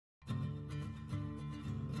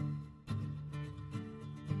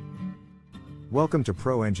Welcome to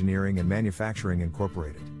Pro Engineering and Manufacturing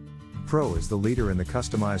Incorporated. Pro is the leader in the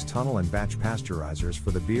customized tunnel and batch pasteurizers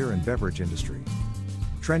for the beer and beverage industry.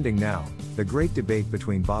 Trending now, the great debate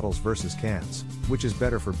between bottles versus cans, which is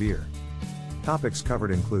better for beer. Topics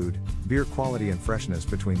covered include beer quality and freshness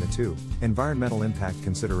between the two, environmental impact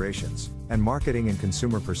considerations, and marketing and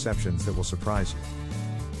consumer perceptions that will surprise you.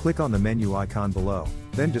 Click on the menu icon below,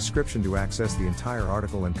 then description to access the entire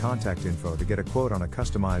article and contact info to get a quote on a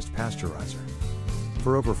customized pasteurizer.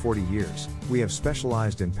 For over 40 years, we have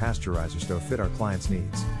specialized in pasteurizers to fit our clients'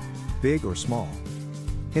 needs, big or small.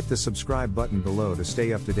 Hit the subscribe button below to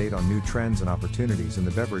stay up to date on new trends and opportunities in the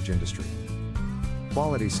beverage industry.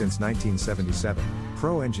 Quality since 1977,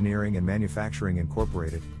 Pro Engineering and Manufacturing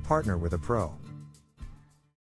Incorporated, partner with a pro.